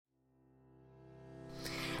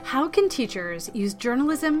How can teachers use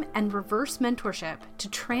journalism and reverse mentorship to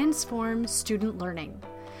transform student learning?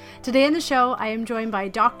 Today on the show, I am joined by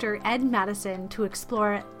Dr. Ed Madison to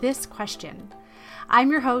explore this question.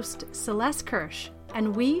 I'm your host, Celeste Kirsch,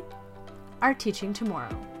 and we are Teaching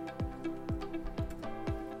Tomorrow.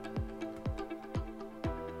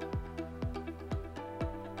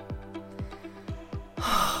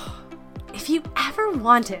 If you ever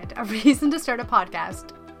wanted a reason to start a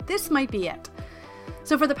podcast, this might be it.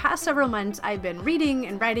 So for the past several months, I've been reading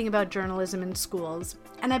and writing about journalism in schools,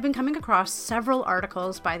 and I've been coming across several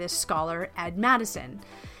articles by this scholar, Ed Madison.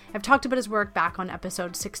 I've talked about his work back on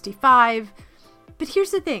episode 65, but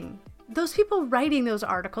here's the thing. Those people writing those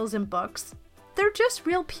articles and books, they're just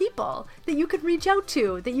real people that you could reach out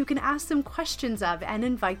to, that you can ask them questions of and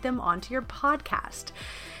invite them onto your podcast.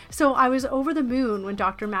 So I was over the moon when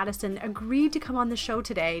Dr. Madison agreed to come on the show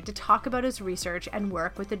today to talk about his research and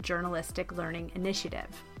work with the Journalistic Learning Initiative.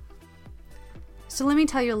 So let me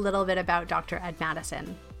tell you a little bit about Dr. Ed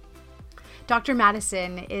Madison. Dr.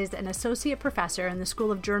 Madison is an associate professor in the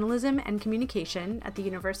School of Journalism and Communication at the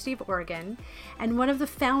University of Oregon and one of the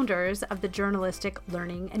founders of the Journalistic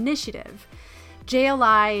Learning Initiative.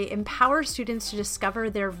 JLI empowers students to discover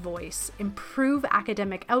their voice, improve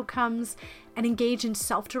academic outcomes, and engage in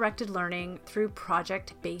self-directed learning through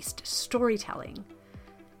project-based storytelling.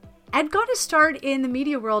 Ed got his start in the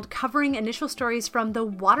media world covering initial stories from the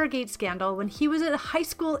Watergate scandal when he was a high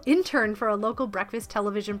school intern for a local breakfast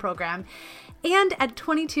television program, and at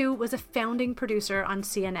 22 was a founding producer on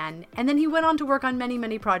CNN. And then he went on to work on many,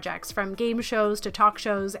 many projects, from game shows to talk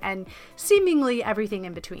shows and seemingly everything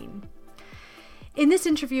in between. In this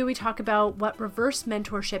interview, we talk about what reverse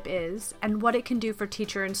mentorship is and what it can do for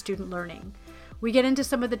teacher and student learning. We get into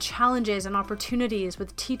some of the challenges and opportunities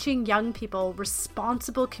with teaching young people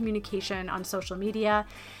responsible communication on social media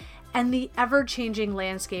and the ever-changing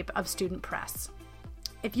landscape of student press.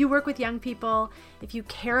 If you work with young people, if you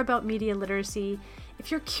care about media literacy,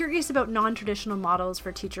 if you're curious about non-traditional models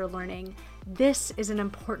for teacher learning, this is an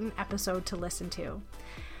important episode to listen to.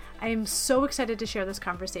 I am so excited to share this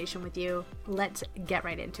conversation with you. Let's get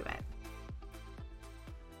right into it.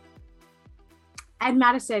 Ed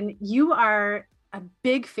Madison, you are a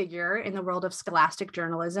big figure in the world of scholastic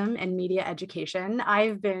journalism and media education.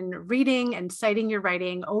 I've been reading and citing your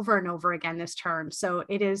writing over and over again this term, so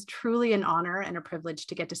it is truly an honor and a privilege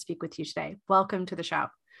to get to speak with you today. Welcome to the show.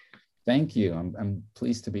 Thank you. I'm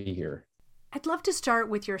pleased to be here. I'd love to start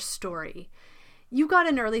with your story. You got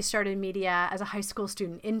an early start in media as a high school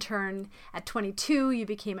student intern. At 22, you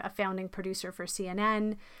became a founding producer for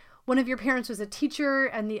CNN. One of your parents was a teacher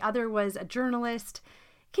and the other was a journalist.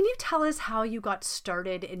 Can you tell us how you got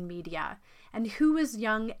started in media and who was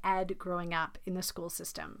young Ed growing up in the school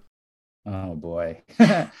system? Oh boy.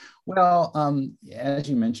 Well, as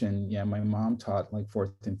you mentioned, my mom taught like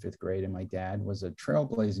 4th and 5th grade, and my dad was a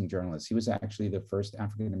trailblazing journalist. He was actually the first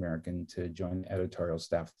African-American to join the editorial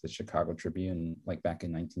staff of the Chicago Tribune, like back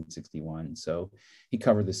in 1961. So he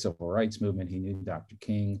covered the civil rights movement. He knew Dr.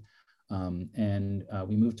 King. And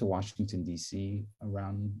we moved to Washington, D.C.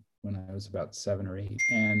 around when I was about 7 or 8.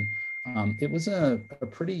 And it was a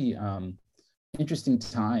pretty interesting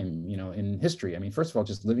time, in history. I mean, first of all,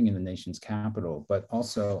 just living in the nation's capital, but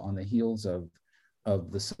also on the heels of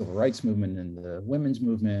the civil rights movement and the women's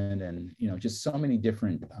movement, and just so many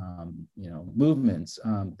different movements,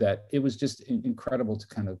 that it was just incredible to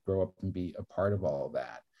kind of grow up and be a part of all of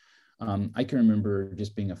that. I can remember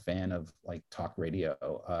just being a fan of like talk radio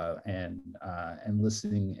and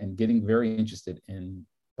listening and getting very interested in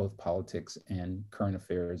both politics and current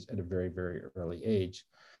affairs at a very, very early age.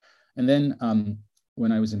 And then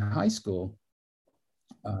when I was in high school,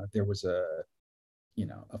 there was a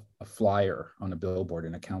flyer on a billboard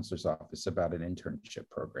in a counselor's office about an internship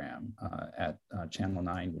program at Channel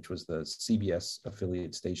 9, which was the CBS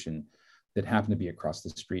affiliate station that happened to be across the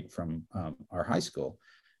street from our high school.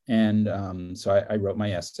 And so I wrote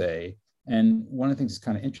my essay. And one of the things that's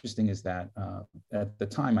kind of interesting is that at the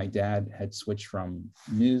time, my dad had switched from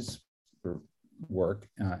news work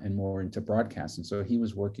and more into broadcast. And so he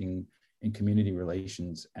was working in community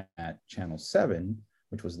relations at Channel 7,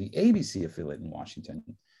 which was the ABC affiliate in Washington.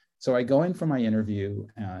 So I go in for my interview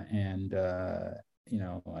and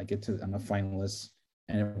I get to, I'm a finalist.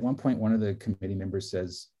 And at one point, one of the committee members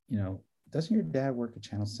says, doesn't your dad work at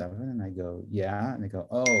Channel 7? And I go, yeah. And they go,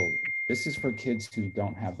 oh, this is for kids who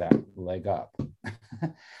don't have that leg up.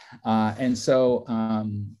 And so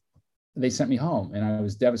they sent me home and I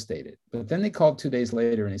was devastated. But then they called 2 days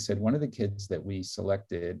later and they said, one of the kids that we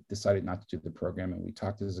selected decided not to do the program. And we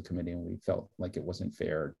talked as a committee and we felt like it wasn't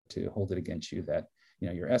fair to hold it against you that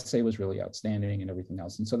your essay was really outstanding and everything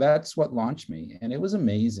else. And so that's what launched me. And it was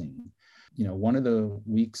amazing. One of the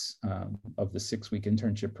weeks of the 6-week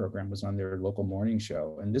internship program was on their local morning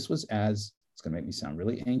show. And this was it's going to make me sound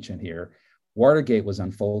really ancient here, Watergate was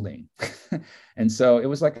unfolding. And so it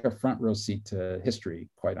was like a front row seat to history,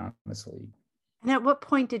 quite honestly. And at what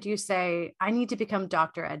point did you say, I need to become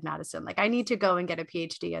Dr. Ed Madison? Like, I need to go and get a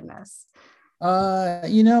PhD in this?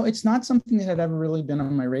 It's not something that had ever really been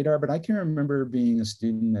on my radar, but I can remember being a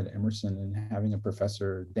student at Emerson and having a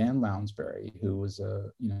professor, Dan Lounsbury, who was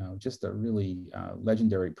just a really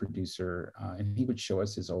legendary producer. And he would show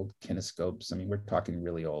us his old kinescopes. I mean, we're talking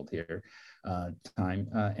really old here time.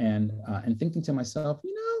 And thinking to myself,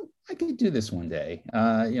 I could do this one day.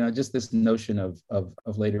 Just this notion of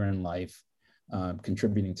later in life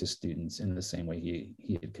contributing to students in the same way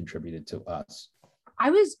he had contributed to us. I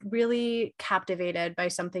was really captivated by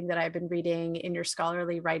something that I've been reading in your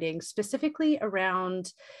scholarly writing, specifically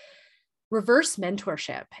around reverse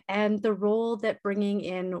mentorship and the role that bringing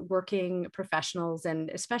in working professionals and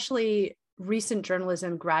especially recent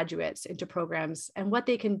journalism graduates into programs and what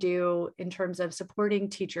they can do in terms of supporting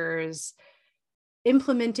teachers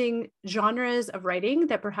implementing genres of writing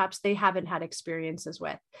that perhaps they haven't had experiences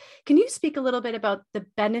with. Can you speak a little bit about the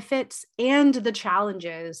benefits and the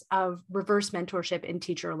challenges of reverse mentorship in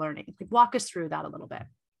teacher learning? Like, walk us through that a little bit.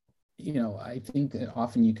 I think that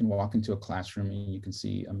often you can walk into a classroom and you can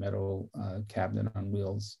see a metal cabinet on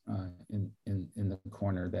wheels in the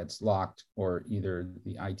corner that's locked, or either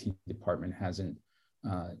the IT department hasn't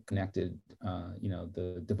connected,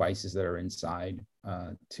 the devices that are inside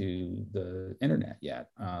to the internet yet.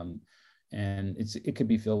 And it could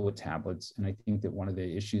be filled with tablets. And I think that one of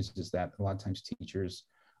the issues is that a lot of times teachers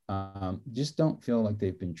just don't feel like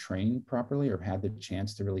they've been trained properly or had the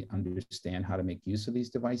chance to really understand how to make use of these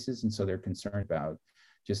devices. And so they're concerned about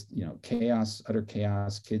just, chaos, utter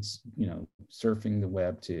chaos, kids, surfing the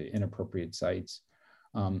web to inappropriate sites.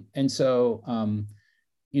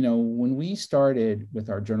 When we started with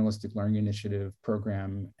our Journalistic Learning Initiative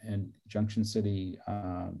program in Junction City,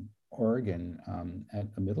 Oregon, at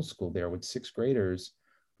a middle school there with 6th graders,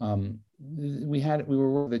 we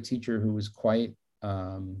were with a teacher who was quite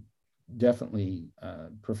definitely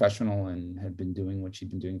professional and had been doing what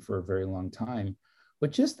she'd been doing for a very long time.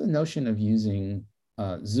 But just the notion of using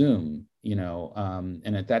Zoom,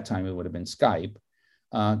 and at that time it would have been Skype,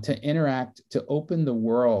 to interact, to open the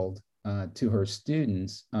world to her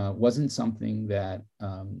students wasn't something that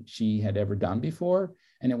she had ever done before.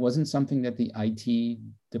 And it wasn't something that the IT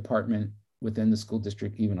department within the school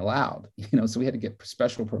district even allowed, so we had to get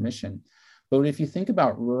special permission. But if you think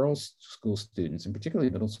about rural school students, and particularly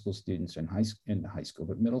middle school students in high school,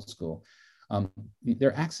 but middle school,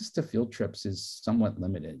 their access to field trips is somewhat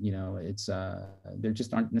limited. There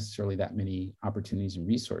just aren't necessarily that many opportunities and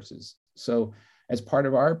resources. So as part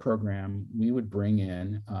of our program, we would bring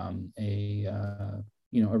in a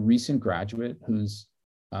recent graduate who's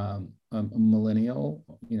a millennial,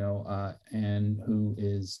 and who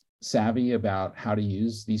is savvy about how to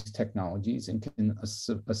use these technologies and can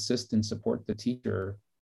assist and support the teacher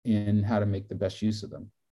in how to make the best use of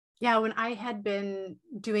them. Yeah, when I had been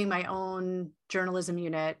doing my own journalism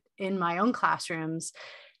unit in my own classrooms,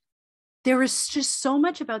 there was just so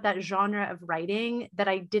much about that genre of writing that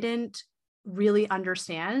I didn't really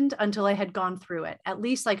understand until I had gone through it at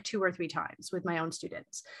least like 2 or 3 times with my own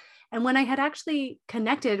students. And when I had actually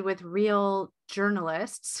connected with real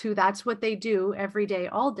journalists who that's what they do every day,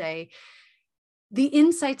 all day, the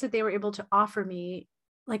insights that they were able to offer me,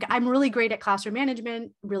 like, I'm really great at classroom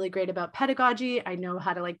management, really great about pedagogy. I know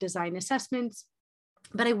how to like design assessments,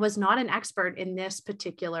 but I was not an expert in this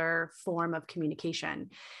particular form of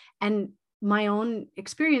communication. And my own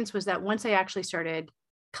experience was that once I actually started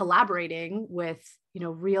collaborating with,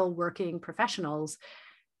 real working professionals,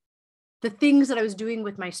 the things that I was doing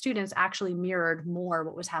with my students actually mirrored more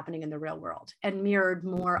what was happening in the real world and mirrored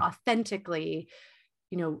more authentically,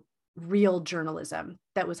 real journalism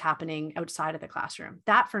that was happening outside of the classroom.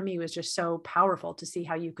 That for me was just so powerful to see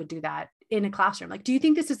how you could do that in a classroom. Like, do you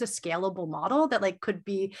think this is a scalable model that like could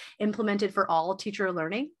be implemented for all teacher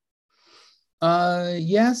learning?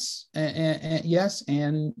 Yes, and yes,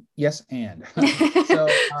 and yes, and so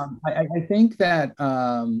I think that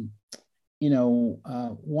one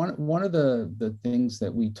of the things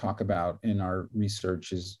that we talk about in our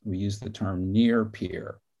research is we use the term near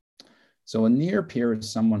peer. So a near peer is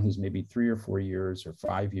someone who's maybe 3 or 4 years or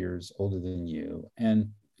 5 years older than you, and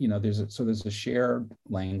there's a shared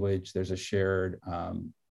language, there's a shared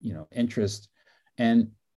interest,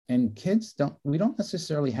 and kids we don't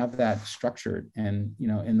necessarily have that structured. And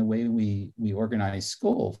in the way we organize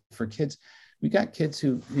school for kids, we got kids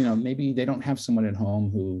who, maybe they don't have someone at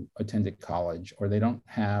home who attended college, or they don't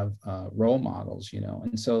have role models,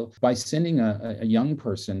 and so by sending a young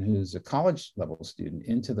person who's a college level student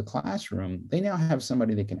into the classroom, they now have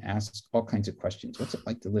somebody they can ask all kinds of questions. What's it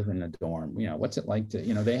like to live in a dorm? What's it like to,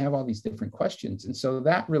 they have all these different questions. And so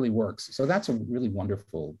that really works. So that's a really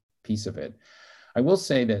wonderful piece of it. I will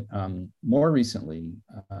say that more recently,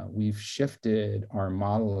 we've shifted our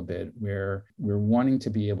model a bit, where we're wanting to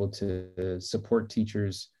be able to support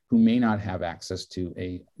teachers who may not have access to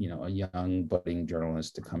a young budding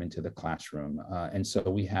journalist to come into the classroom. And so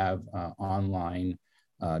we have online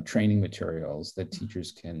training materials that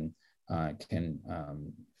teachers can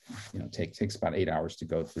take. Takes about 8 hours to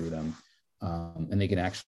go through them. And they can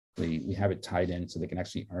actually, we have it tied in so they can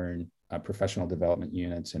actually earn professional development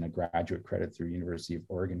units and a graduate credit through University of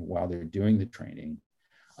Oregon while they're doing the training.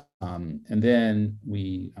 And then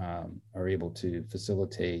we are able to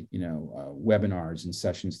facilitate, webinars and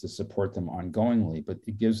sessions to support them ongoingly, but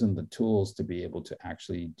it gives them the tools to be able to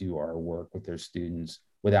actually do our work with their students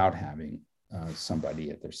without having somebody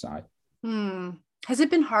at their side. Has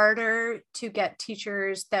it been harder to get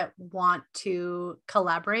teachers that want to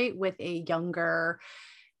collaborate with a younger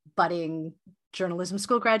budding journalism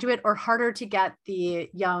school graduate, or harder to get the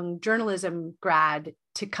young journalism grad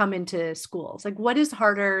to come into schools? Like, what is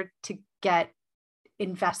harder to get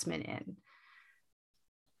investment in?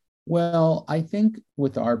 Well, I think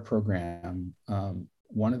with our program,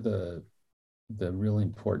 one of the really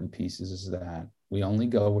important pieces is that we only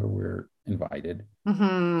go where we're invited.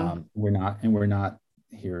 We're not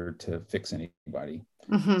here to fix anybody.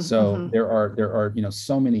 So there are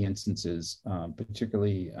so many instances,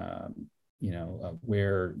 particularly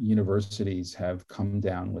where universities have come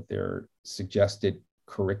down with their suggested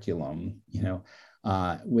curriculum,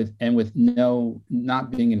 with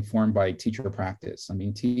not being informed by teacher practice. I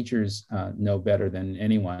mean, teachers know better than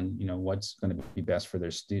anyone, what's going to be best for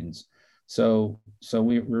their students. So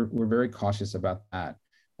we're very cautious about that.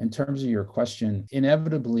 In terms of your question,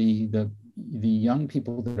 inevitably the young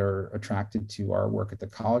people that are attracted to our work at the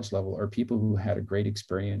college level are people who had a great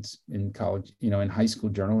experience in college, in high school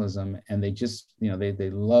journalism, and they just, they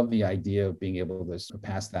love the idea of being able to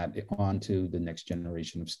pass that on to the next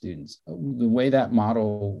generation of students. The way that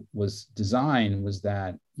model was designed was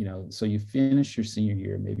that, so you finish your senior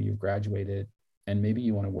year, maybe you've graduated, and maybe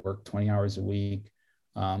you want to work 20 hours a week,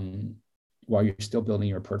 while you're still building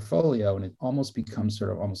your portfolio, and it almost becomes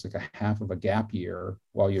almost like a half of a gap year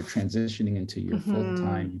while you're transitioning into your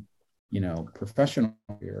full-time, professional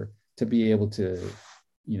career, to be able to,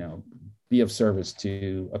 be of service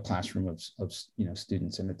to a classroom of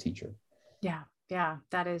students and a teacher. Yeah,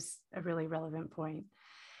 that is a really relevant point.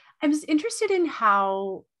 I was interested in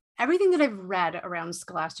how everything that I've read around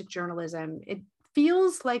scholastic journalism, it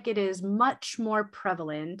feels like it is much more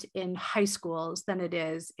prevalent in high schools than it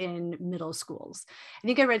is in middle schools. I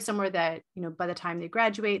think I read somewhere that, by the time they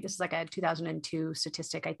graduate, this is like a 2002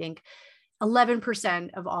 statistic, I think 11%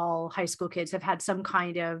 of all high school kids have had some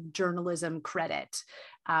kind of journalism credit.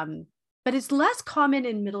 But it's less common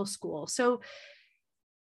in middle school. So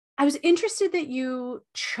I was interested that you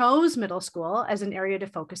chose middle school as an area to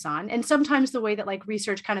focus on. And sometimes the way that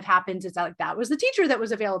research kind of happens is that was the teacher that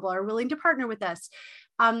was available or willing to partner with us.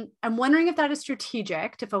 I'm wondering if that is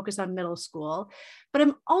strategic to focus on middle school, but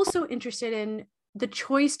I'm also interested in the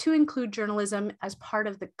choice to include journalism as part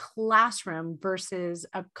of the classroom versus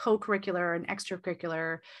a co-curricular and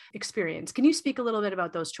extracurricular experience. Can you speak a little bit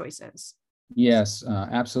about those choices? Yes,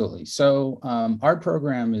 absolutely. So our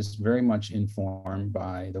program is very much informed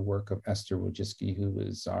by the work of Esther Wojcicki, who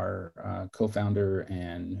is our co-founder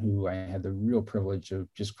and who I had the real privilege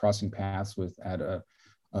of just crossing paths with at a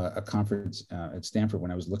conference at Stanford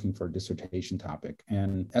when I was looking for a dissertation topic.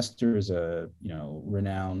 And Esther is a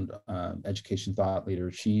renowned education thought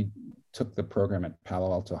leader. She took the program at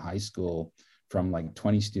Palo Alto High School from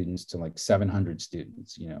 20 students to 700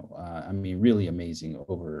 students, really amazing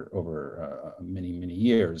over many, many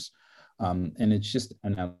years. And it's just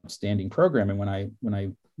an outstanding program. And when I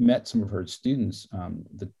met some of her students,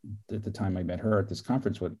 at the time I met her at this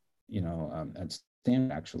conference at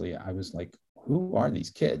Stanford, actually, I was like, who are these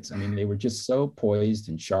kids? I mean, they were just so poised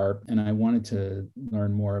and sharp, and I wanted to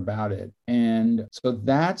learn more about it. And so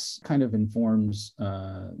that's kind of informs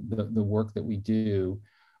the work that we do.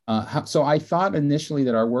 So I thought initially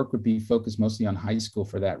that our work would be focused mostly on high school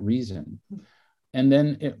for that reason. And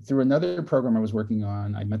then through another program I was working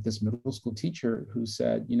on, I met this middle school teacher who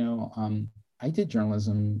said, I did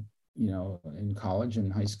journalism, in college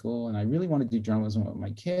and high school, and I really want to do journalism with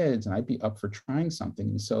my kids, and I'd be up for trying something.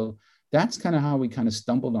 And so that's kind of how we kind of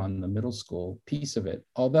stumbled on the middle school piece of it.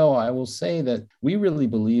 Although I will say that we really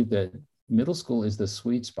believe that middle school is the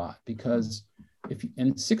sweet spot, because if you,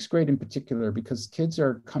 and sixth grade in particular, because kids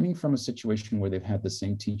are coming from a situation where they've had the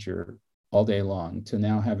same teacher all day long to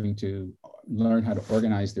now having to learn how to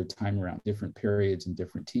organize their time around different periods and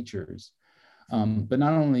different teachers. But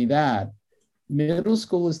not only that, middle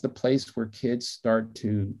school is the place where kids start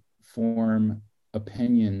to form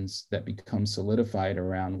opinions that become solidified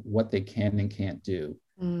around what they can and can't do.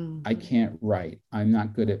 Mm-hmm. I can't write. I'm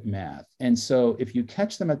not good at math. And so if you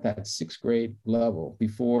catch them at that sixth grade level,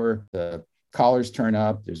 before the collars turn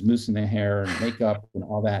up, there's mousse in their hair and makeup and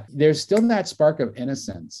all that, there's still that spark of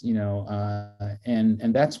innocence,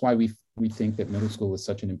 and that's why we think that middle school is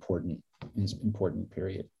such an important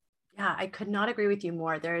period. Yeah, I could not agree with you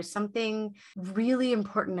more. There is something really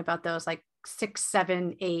important about those like 6,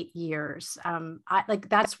 7, 8 years.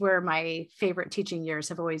 That's where my favorite teaching years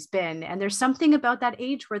have always been. And there's something about that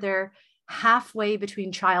age where they're halfway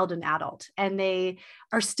between child and adult, and they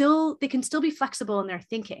can still be flexible in their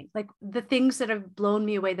thinking. Like the things that have blown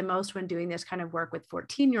me away the most when doing this kind of work with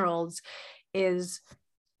 14-year-olds is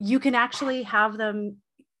you can actually have them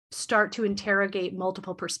start to interrogate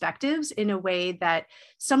multiple perspectives in a way that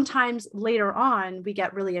sometimes later on we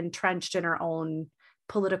get really entrenched in our own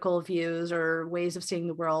political views or ways of seeing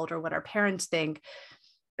the world or what our parents think.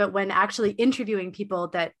 But when actually interviewing people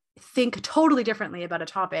that think totally differently about a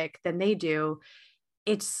topic than they do,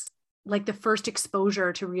 it's like the first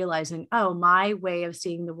exposure to realizing, oh, my way of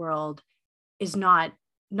seeing the world is not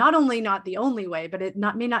only not the only way, but it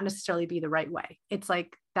may not necessarily be the right way. It's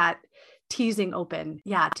like that teasing open.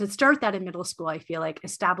 Yeah, to start that in middle school, I feel like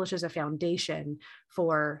establishes a foundation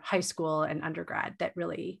for high school and undergrad that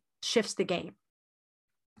really shifts the game.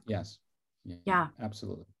 Yes. Yeah,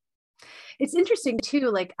 absolutely. It's interesting too.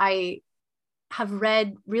 Like I have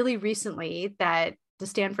read really recently that the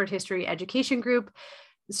Stanford History Education Group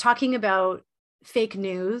is talking about fake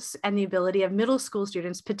news and the ability of middle school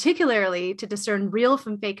students, particularly, to discern real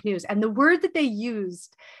from fake news. And the word that they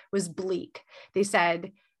used was bleak. They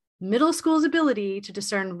said, middle school's ability to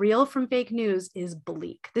discern real from fake news is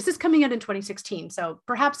bleak. This is coming out in 2016. So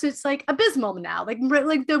perhaps it's like abysmal now, like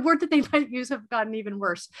the word that they might use have gotten even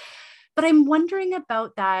worse. But I'm wondering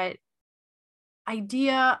about that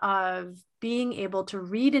idea of being able to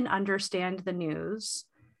read and understand the news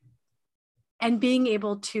and being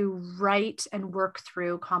able to write and work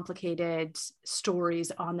through complicated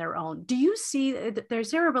stories on their own. Do you see that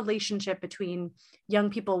there's a relationship between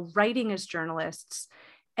young people writing as journalists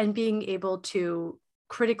and being able to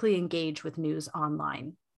critically engage with news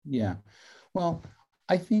online? Yeah, well,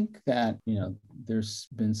 I think that, there's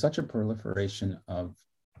been such a proliferation of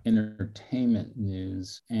entertainment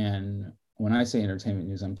news. And when I say entertainment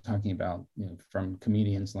news, I'm talking about, from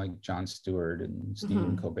comedians like Jon Stewart and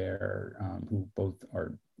Stephen Colbert, who both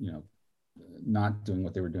are, not doing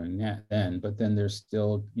what they were doing then, but then there's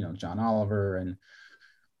still, John Oliver.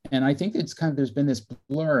 And I think there's been this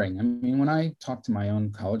blurring. I mean, when I talk to my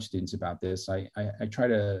own college students about this, I try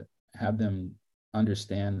to have them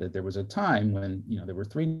understand that there was a time when, there were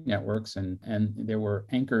 3 networks and there were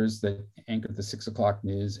anchors that anchored the 6 o'clock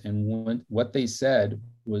news, and what they said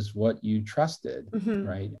was what you trusted,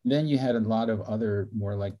 right? Then you had a lot of other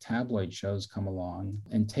more like tabloid shows come along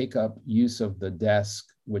and take up use of the desk,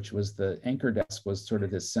 which was the anchor desk, was sort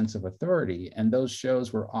of this sense of authority. And those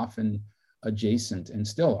shows were often adjacent and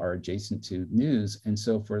still are adjacent to news. And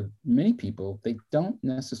so for many people, they don't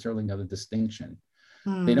necessarily know the distinction.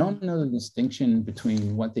 They don't know the distinction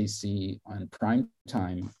between what they see on prime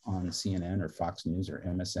time on CNN or Fox News or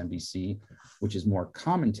MSNBC, which is more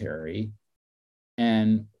commentary,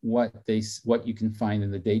 and what you can find in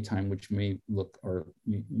the daytime, which may look or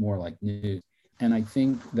more like news. And I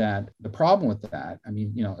think that the problem with that, I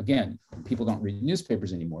mean, again, people don't read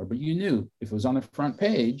newspapers anymore, but you knew if it was on the front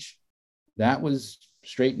page, that was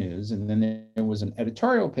straight news. And then there was an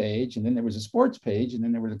editorial page, and then there was a sports page, and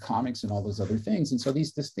then there were the comics and all those other things. And so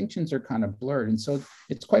these distinctions are kind of blurred. And so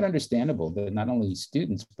it's quite understandable that not only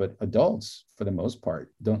students, but adults, for the most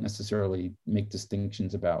part, don't necessarily make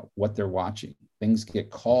distinctions about what they're watching. Things get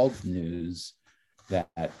called news that,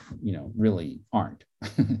 really aren't.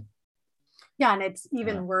 Yeah, and it's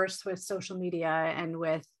even worse with social media and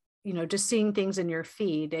with, just seeing things in your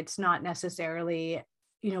feed. It's not necessarily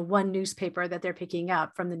one newspaper that they're picking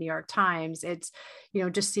up from the New York Times. It's,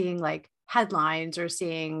 just seeing like headlines or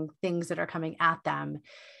seeing things that are coming at them.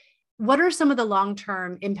 What are some of the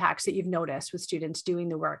long-term impacts that you've noticed with students doing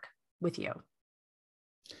the work with you?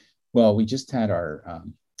 Well, we just had our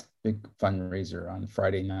big fundraiser on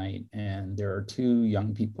Friday night, and there are two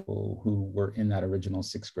young people who were in that original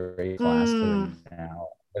sixth grade class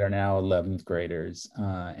that are now 11th graders,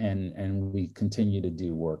 and we continue to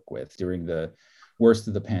do work with. During the worst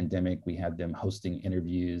of the pandemic, we had them hosting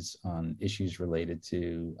interviews on issues related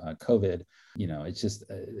to COVID. It's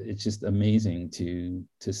just amazing to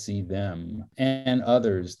see them and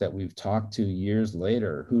others that we've talked to years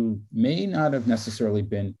later who may not have necessarily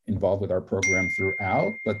been involved with our program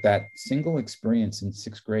throughout, but that single experience in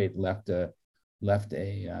sixth grade left a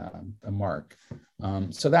mark.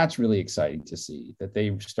 So that's really exciting to see that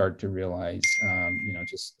they start to realize,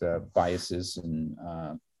 just biases and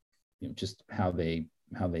just how they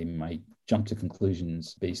might jump to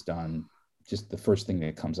conclusions based on just the first thing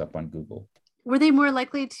that comes up on Google. Were they more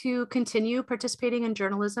likely to continue participating in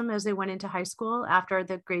journalism as they went into high school after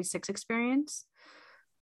the grade 6 experience?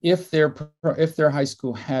 If their high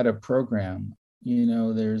school had a program,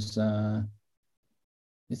 there's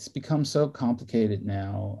it's become so complicated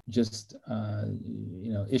now. Just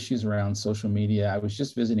issues around social media. I was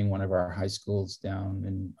just visiting one of our high schools down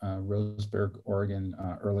in Roseburg, Oregon,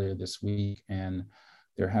 earlier this week, and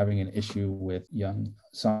they're having an issue with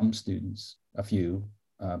some students, a few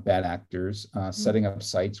bad actors, setting up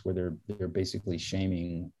sites where they're basically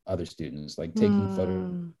shaming other students, like taking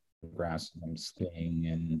photographs of them skiing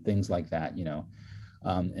and things like that.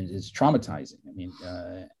 And it's traumatizing. I mean,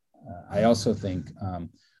 I also think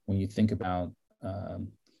when you think about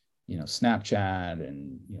Snapchat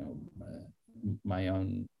and my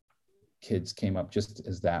own kids came up just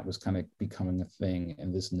as that was kind of becoming a thing,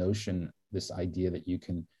 and this idea that you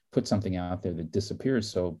can put something out there that disappears,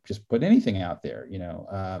 so just put anything out there,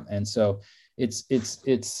 and so it's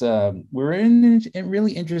we're in a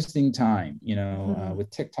really interesting time,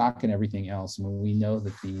 with TikTok and everything else. I mean, we know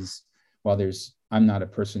that I'm not a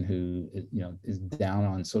person who is down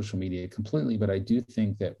on social media completely, but I do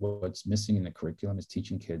think that what's missing in the curriculum is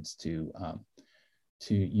teaching kids to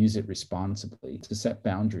use it responsibly, to set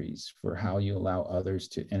boundaries for how you allow others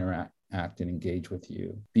to interact and engage with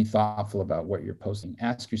you. Be thoughtful about what you're posting.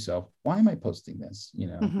 Ask yourself, why am I posting this?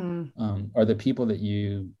 Are the people that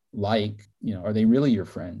you like, are they really your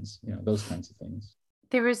friends? Those kinds of things.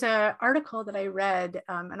 There was an article that I read,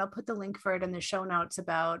 and I'll put the link for it in the show notes,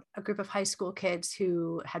 about a group of high school kids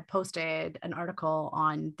who had posted an article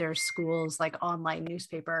on their school's online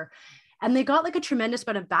newspaper. And they got a tremendous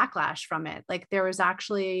amount of backlash from it. There was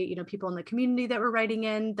actually, people in the community that were writing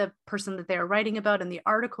in, the person that they were writing about in the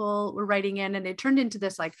article were writing in, and it turned into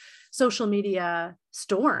this social media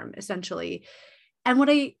storm, essentially. And what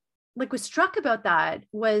I was struck about that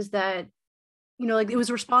was that, it was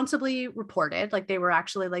responsibly reported, they were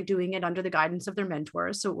actually doing it under the guidance of their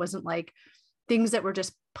mentors. So it wasn't things that were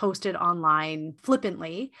just posted online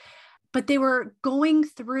flippantly. But they were going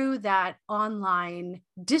through that online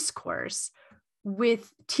discourse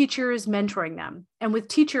with teachers mentoring them and with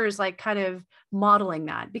teachers kind of modeling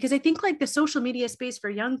that. Because I think the social media space for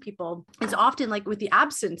young people is often with the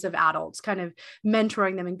absence of adults kind of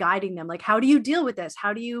mentoring them and guiding them. How do you deal with this?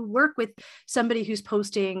 How do you work with somebody who's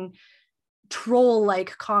posting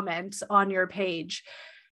troll-like comments on your page?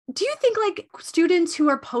 Do you think students who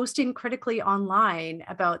are posting critically online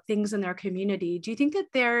about things in their community, do you think that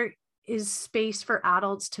there is space for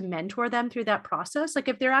adults to mentor them through that process?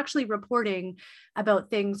 If they're actually reporting about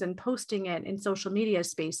things and posting it in social media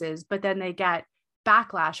spaces, but then they get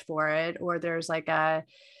backlash for it, or there's a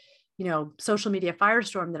social media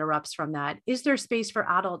firestorm that erupts from that, is there space for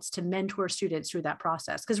adults to mentor students through that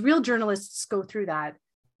process? Because real journalists go through that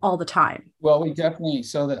all the time. Well, we definitely,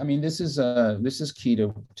 this is key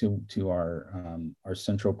to our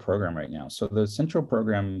central program right now. So the central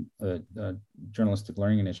program, Journalistic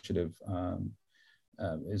Learning Initiative,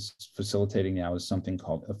 is facilitating now is something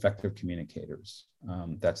called Effective Communicators.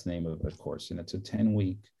 That's the name of the course, and it's a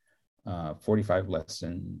 10-week, 45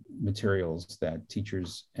 lesson materials that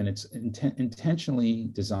teachers, and it's intentionally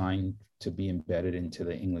designed to be embedded into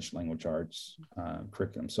the English language arts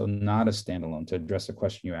curriculum. So not a standalone, to address a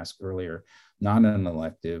question you asked earlier, not an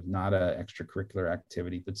elective, not an extracurricular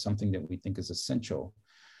activity, but something that we think is essential.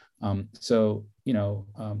 We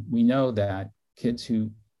know that kids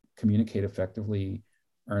who communicate effectively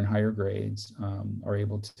earn higher grades, are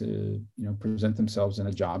able to, present themselves in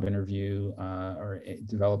a job interview, or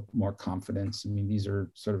develop more confidence. I mean, these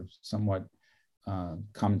are sort of somewhat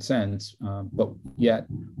common sense, but yet,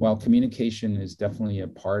 while communication is definitely a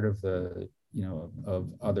part of the, of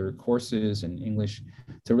other courses in English,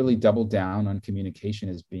 to really double down on communication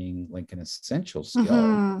as being like an essential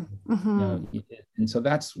skill. And so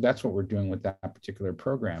that's what we're doing with that particular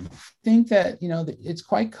program. I think that it's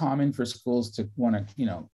quite common for schools to want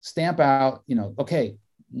to stamp out okay,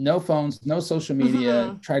 no phones, no social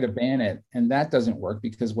media, try to ban it. And that doesn't work,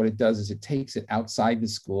 because what it does is it takes it outside the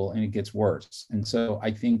school and it gets worse. And so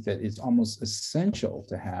I think that it's almost essential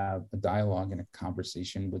to have a dialogue and a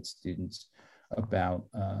conversation with students about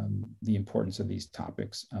the importance of these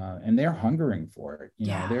topics. And they're hungering for it.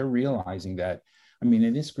 They're realizing that,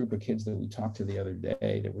 in this group of kids that we talked to the other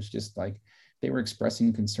day, that was just like, they were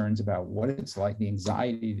expressing concerns about what it's like, the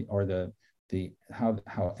anxiety or the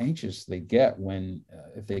how anxious they get when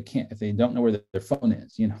if they don't know where their phone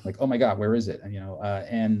is, like, oh my God, where is it?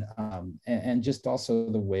 And just also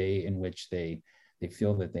the way in which they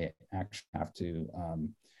feel that they actually have to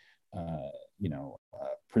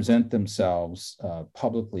present themselves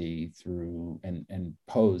publicly through and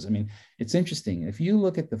pose. It's interesting. If you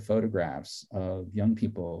look at the photographs of young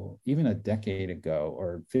people, even a decade ago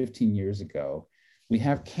or 15 years ago, we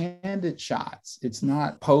have candid shots. It's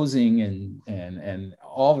not posing and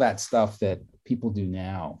all that stuff that people do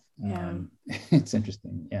now. It's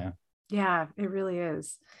interesting. Yeah, it really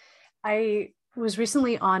is. I was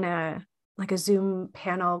recently on a Zoom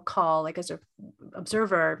panel call, as an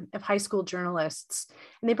observer of high school journalists.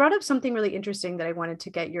 And they brought up something really interesting that I wanted to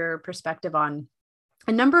get your perspective on.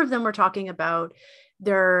 A number of them were talking about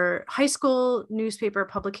their high school newspaper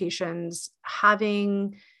publications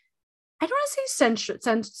having, I don't want to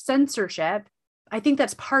say censorship. I think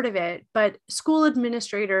that's part of it, but school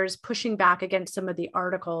administrators pushing back against some of the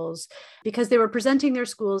articles because they were presenting their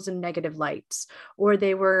schools in negative lights, or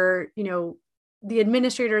they were, the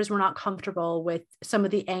administrators were not comfortable with some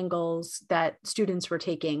of the angles that students were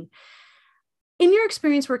taking. In your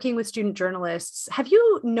experience working with student journalists, have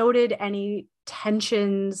you noted any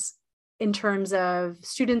tensions in terms of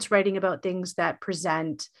students writing about things that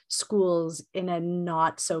present schools in a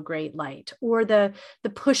not so great light, or the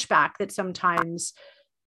pushback that sometimes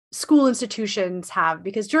school institutions have?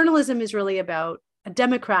 Because journalism is really about a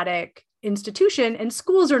democratic institution, and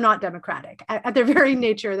schools are not democratic. At their very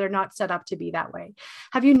nature, they're not set up to be that way.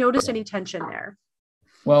 Have you noticed any tension there?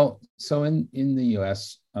 Well, so in the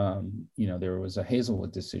US, there was a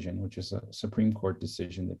Hazelwood decision, which is a Supreme Court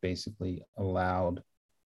decision that basically allowed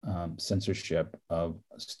censorship of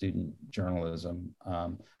student journalism.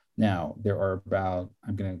 Now, there are about,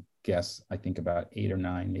 I'm going to guess, I think about 8 or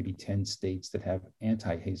 9, maybe 10 states that have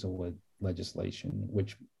anti-Hazelwood legislation,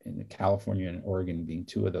 which in California and Oregon being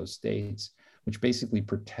 2 of those states, which basically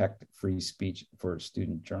protect free speech for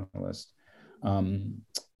student journalists.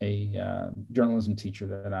 A journalism teacher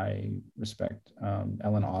that I respect,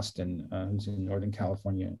 Ellen Austin, who's in Northern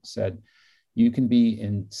California, said, you can be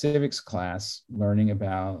in civics class learning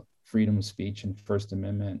about freedom of speech and First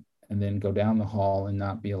Amendment, and then go down the hall and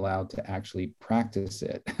not be allowed to actually practice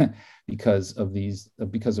it because of this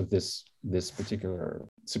particular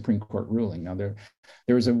Supreme Court ruling. Now, there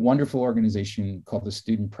is a wonderful organization called the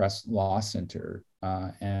Student Press Law Center,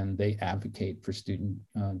 and they advocate for student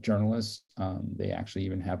journalists. They actually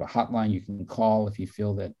even have a hotline you can call if you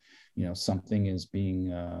feel that if something's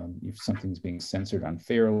being censored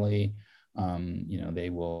unfairly. They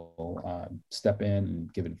will step in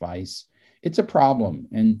and give advice. It's a problem.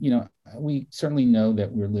 And, we certainly know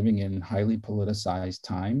that we're living in highly politicized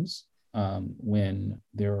times when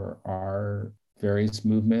there are various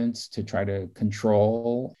movements to try to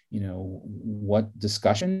control, what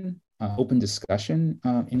discussion, open discussion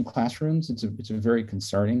in classrooms. It's a very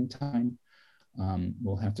concerning time.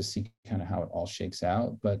 We'll have to see kind of how it all shakes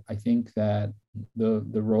out. But I think that the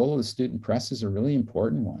role of the student press is a really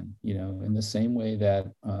important one, in the same way that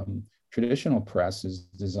traditional press is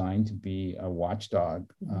designed to be a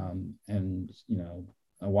watchdog and,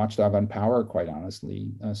 a watchdog on power, quite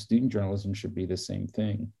honestly. Student journalism should be the same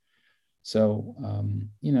thing. So,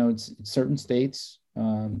 it's certain states,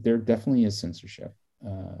 there definitely is censorship,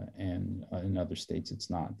 and in other states it's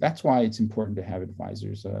not. That's why it's important to have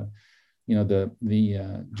advisors. The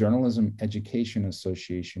Journalism Education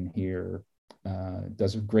Association here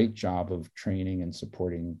does a great job of training and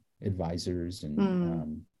supporting advisors,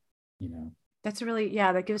 and That's really,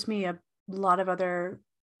 that gives me a lot of other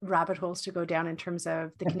rabbit holes to go down in terms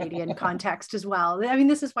of the Canadian context as well.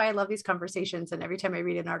 This is why I love these conversations. And every time I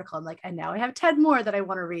read an article, I'm like, and now I have 10 more that I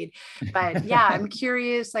want to read. But yeah, I'm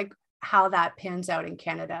curious, how that pans out in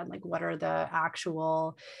Canada and like what are the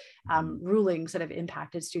actual rulings that have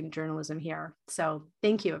impacted student journalism here. So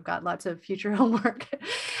thank you. I've got lots of future homework.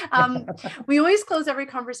 We always close every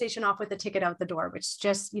conversation off with a ticket out the door, which is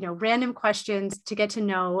just, random questions to get to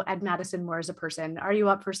know Ed Madison more as a person. Are you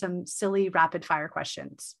up for some silly rapid fire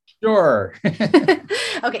questions? Sure.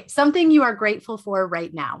 Okay. Something you are grateful for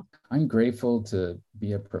right now. I'm grateful to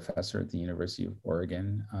be a professor at the University of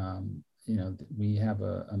Oregon. We have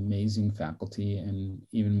an amazing faculty and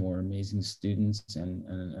even more amazing students and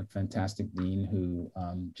a fantastic dean who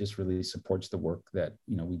just really supports the work that,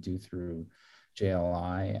 we do through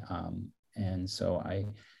JLI. And so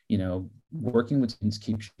working with students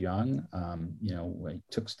keeps you young. I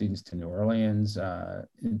took students to New Orleans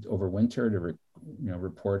over winter to,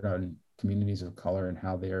 report on communities of color and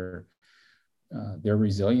how their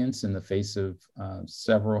resilience in the face of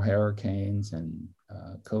several hurricanes and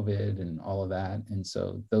COVID and all of that. And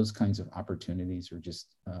so those kinds of opportunities are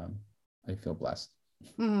just, I feel blessed.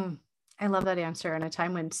 I love that answer. In a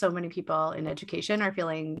time when so many people in education are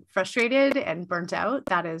feeling frustrated and burnt out,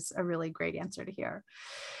 that is a really great answer to hear.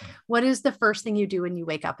 What is the first thing you do when you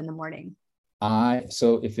wake up in the morning?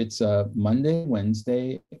 So if it's a Monday,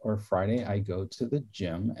 Wednesday, or Friday, I go to the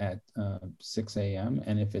gym at 6 a.m.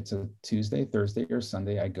 And if it's a Tuesday, Thursday, or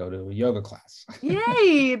Sunday, I go to a yoga class.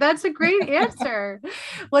 Yay, that's a great answer.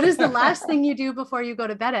 What is the last thing you do before you go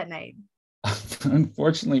to bed at night?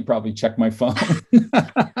 Unfortunately, probably check my phone.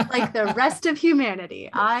 Like the rest of humanity.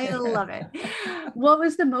 I love it. What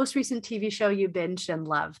was the most recent TV show you binged and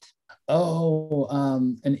loved? Oh,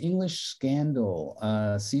 An English Scandal,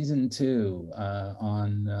 season 2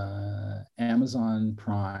 on Amazon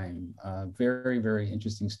Prime. Very, very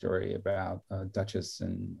interesting story about Duchess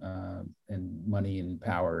and money and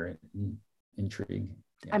power and intrigue.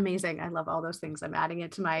 Yeah. Amazing. I love all those things. I'm adding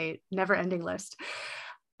it to my never-ending list.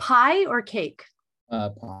 Pie or cake?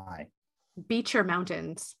 Pie. Beach or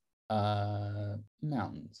mountains?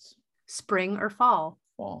 Mountains. Spring or fall?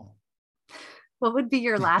 Fall. What would be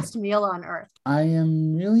your last meal on earth? I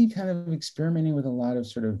am really kind of experimenting with a lot of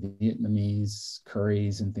sort of Vietnamese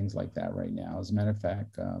curries and things like that right now. As a matter of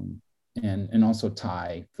fact, and also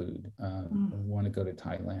Thai food. I want to go to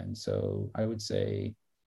Thailand. So I would say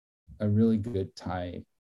a really good Thai,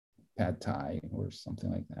 pad Thai or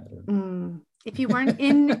something like that. If you weren't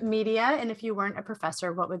in media and if you weren't a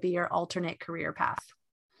professor, what would be your alternate career path?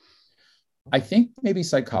 I think maybe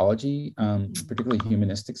psychology, particularly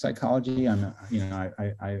humanistic psychology. I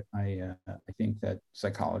think that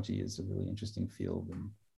psychology is a really interesting field. And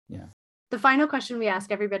yeah. The final question we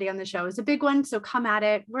ask everybody on the show is a big one. So come at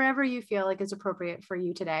it wherever you feel like is appropriate for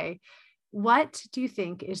you today. What do you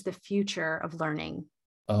think is the future of learning?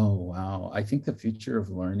 Oh, wow. I think the future of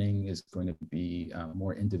learning is going to be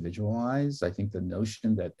more individualized. I think the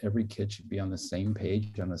notion that every kid should be on the same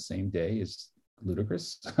page on the same day is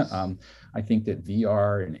ludicrous. I think that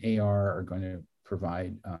VR and AR are going to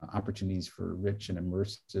provide opportunities for rich and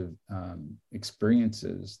immersive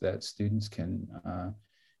experiences that students can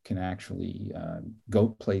actually go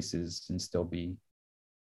places and still be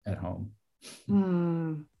at home.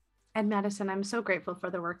 Ed Madison, I'm so grateful for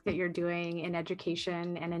the work that you're doing in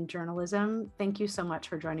education and in journalism. Thank you so much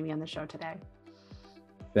for joining me on the show today.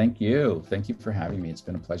 Thank you. Thank you for having me. It's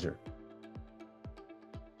been a pleasure.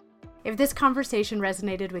 If this conversation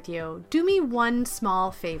resonated with you, do me one small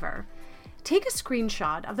favor. Take a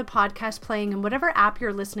screenshot of the podcast playing in whatever app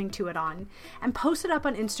you're listening to it on and post it up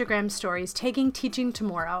on Instagram stories tagging Teaching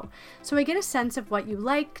Tomorrow so I get a sense of what you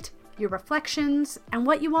liked, your reflections, and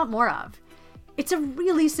what you want more of. It's a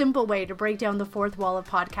really simple way to break down the fourth wall of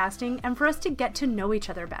podcasting and for us to get to know each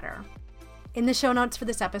other better. In the show notes for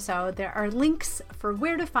this episode, there are links for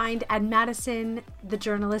where to find Ed Madison, the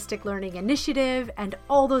Journalistic Learning Initiative, and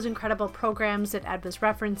all those incredible programs that Ed was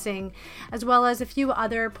referencing, as well as a few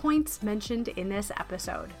other points mentioned in this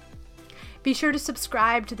episode. Be sure to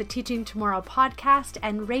subscribe to the Teaching Tomorrow podcast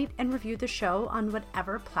and rate and review the show on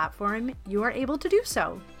whatever platform you are able to do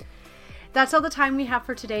so. That's all the time we have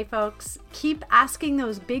for today, folks. Keep asking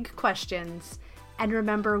those big questions, and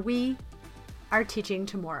remember, we are teaching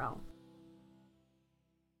tomorrow.